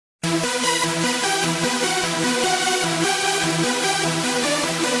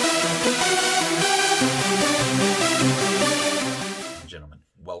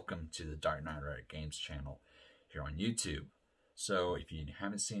to the Dark Knight Riot Games channel here on YouTube. So if you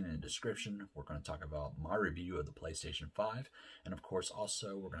haven't seen in the description, we're going to talk about my review of the PlayStation 5. And of course,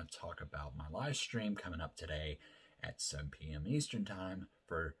 also, we're going to talk about my live stream coming up today at 7 p.m. Eastern Time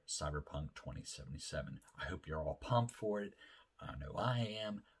for Cyberpunk 2077. I hope you're all pumped for it. I know I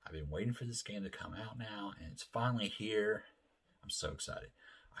am. I've been waiting for this game to come out now, and it's finally here. I'm so excited.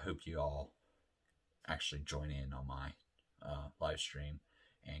 I hope you all actually join in on my live stream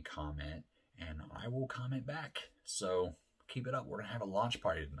and comment, and I will comment back. So keep it up. We're going to have a launch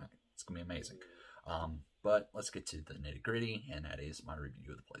party tonight. It's going to be amazing. But let's get to the nitty gritty, and that is my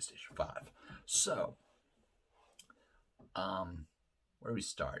review of the PlayStation 5. So, where do we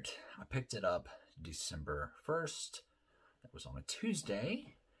start? I picked it up December 1st. That was on a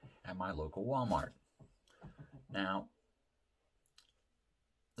Tuesday at my local Walmart. Now,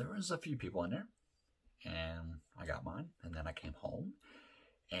 there was a few people in there, and I got mine, and then I came home,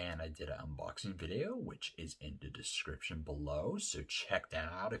 and I did an unboxing video, which is in the description below, so check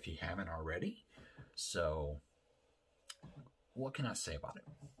that out if you haven't already. So, what can I say about it?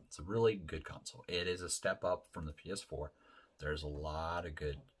 It's a really good console. It is a step up from the PS4. There's a lot of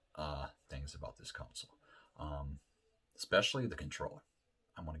good things about this console, especially the controller.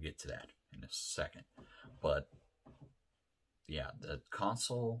 I'm going to get to that in a second. But, yeah, the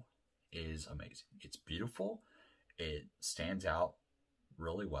console is amazing. It's beautiful. It stands out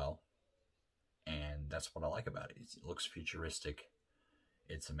really well, and that's what I like about it. It looks futuristic.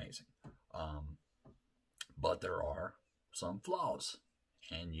 It's amazing. But there are some flaws,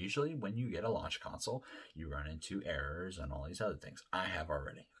 and usually when you get a launch console, you run into errors and all these other things. I have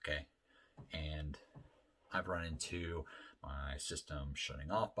already, okay? And I've run into my system shutting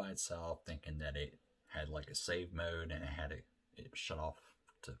off by itself, thinking that it had like a save mode and it shut off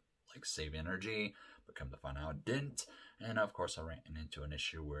to like save energy, but come to find out it didn't. And of course I ran into an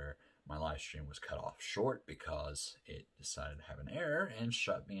issue where my live stream was cut off short because it decided to have an error and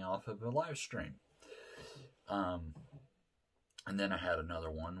shut me off of a live stream. And then I had another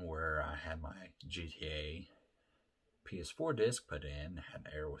one where I had my GTA PS4 disc put in, had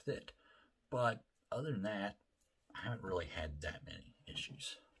an error with it. But other than that, I haven't really had that many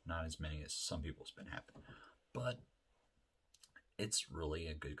issues. Not as many as some people's been happening. But it's really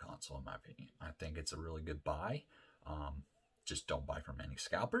a good console in my opinion. I think it's a really good buy. Just don't buy from any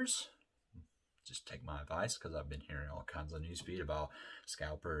scalpers. Just take my advice, because I've been hearing all kinds of news feed about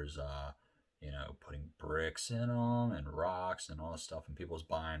scalpers, you know, putting bricks in them and rocks and all this stuff, and people's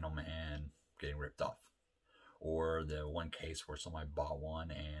buying them and getting ripped off. Or the one case where somebody bought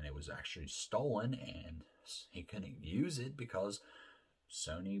one and it was actually stolen and he couldn't use it because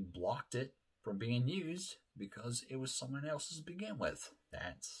Sony blocked it from being used because it was someone else's to begin with.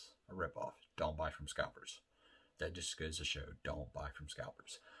 That's a ripoff. Don't buy from scalpers. That just goes to show, don't buy from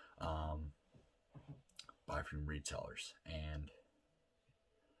scalpers. Buy from retailers. And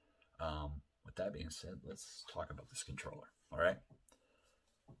with that being said, let's talk about this controller. All right.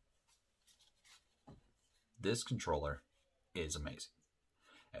 This controller is amazing.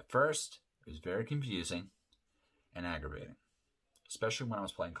 At first, it was very confusing and aggravating, especially when I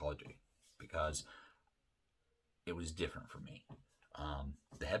was playing Call of Duty, because it was different for me.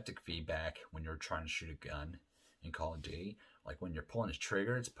 The haptic feedback when you're trying to shoot a gun in Call of Duty, like when you're pulling the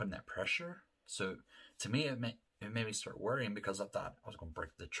trigger, it's putting that pressure. So to me, it made me start worrying because I thought I was going to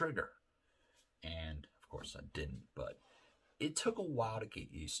break the trigger. And of course I didn't, but it took a while to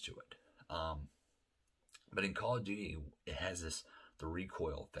get used to it. But in Call of Duty, it has the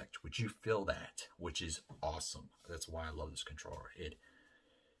recoil effect, which you feel that, which is awesome. That's why I love this controller. It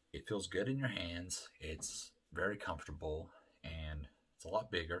feels good in your hands. It's very comfortable, and it's a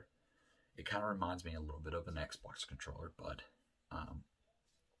lot bigger. It kind of reminds me a little bit of an Xbox controller, but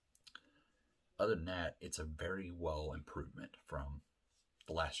other than that, it's a very well improvement from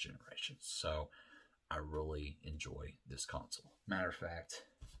the last generation. So I really enjoy this console. Matter of fact,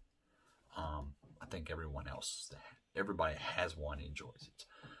 I think everybody has one, enjoys it.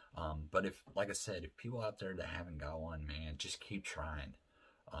 But if, like I said, if people out there that haven't got one, man, just keep trying.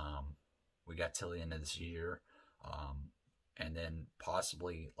 We got till the end of this year. And then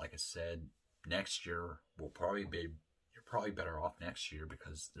possibly, like I said, next year you're probably better off next year,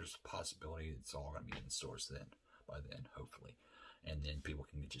 because there's a possibility it's all going to be in stores by then, hopefully. And then people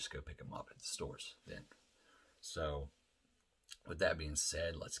can just go pick them up at the stores then. So, with that being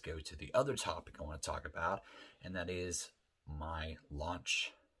said, let's go to the other topic I want to talk about, and that is my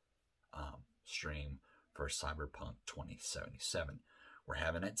launch stream for Cyberpunk 2077. We're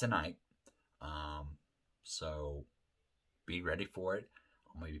having it tonight, so be ready for it.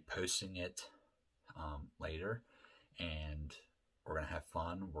 I'm going to be posting it later, and We're gonna have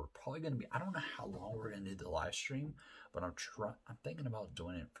fun. We're probably gonna be, I don't know how long we're gonna do the live stream, but I'm thinking about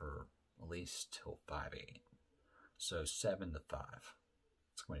doing it for at least till 5 a.m. So 7 to 5.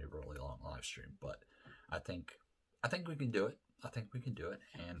 It's gonna be a really long live stream, but I think we can do it. I think we can do it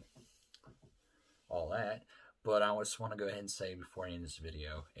and all that. But I just want to go ahead and say before I end this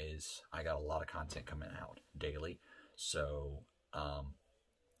video is I got a lot of content coming out daily. So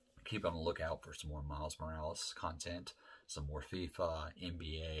keep on the lookout for some more Miles Morales content, some more FIFA,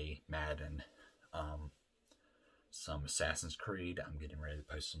 NBA, Madden, some Assassin's Creed. I'm getting ready to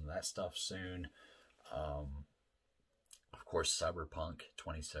post some of that stuff soon. Of course, Cyberpunk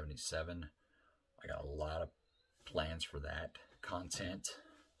 2077. I got a lot of plans for that content.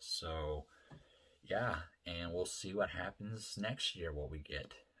 So yeah, and we'll see what happens next year, what we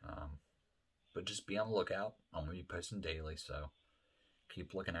get. But just be on the lookout. I'm going to be posting daily, so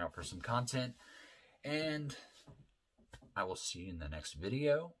keep looking out for some content. And I will see you in the next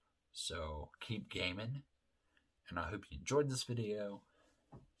video. So keep gaming. And I hope you enjoyed this video.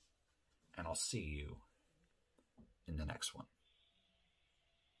 And I'll see you in the next one.